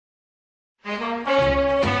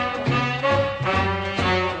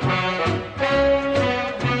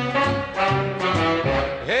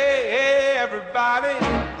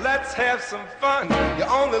have some fun. You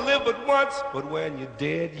only live but once, but when you're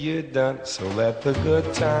dead, you're done. So let the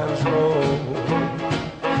good times roll.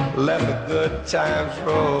 Let the good times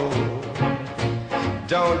roll.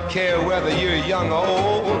 Don't care whether you're young or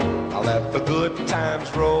old. I'll let the good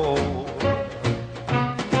times roll.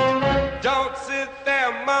 Don't sit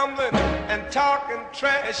there mumbling and talking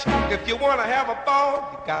trash. If you want to have a ball,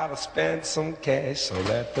 you gotta spend some cash. So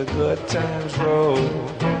let the good times roll.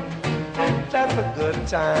 Let the good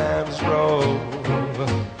times roll.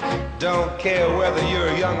 Don't care whether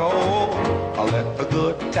you're young or old. I'll let the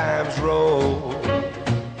good times roll.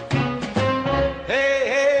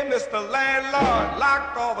 Mr. Landlord,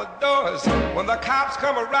 lock all the doors. When the cops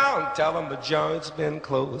come around, tell them the joint's been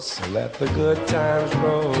closed. So let the good times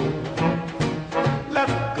roll. Let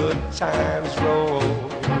the good times roll.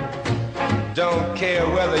 Don't care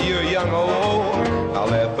whether you're young or old. I'll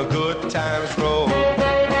let the good times roll.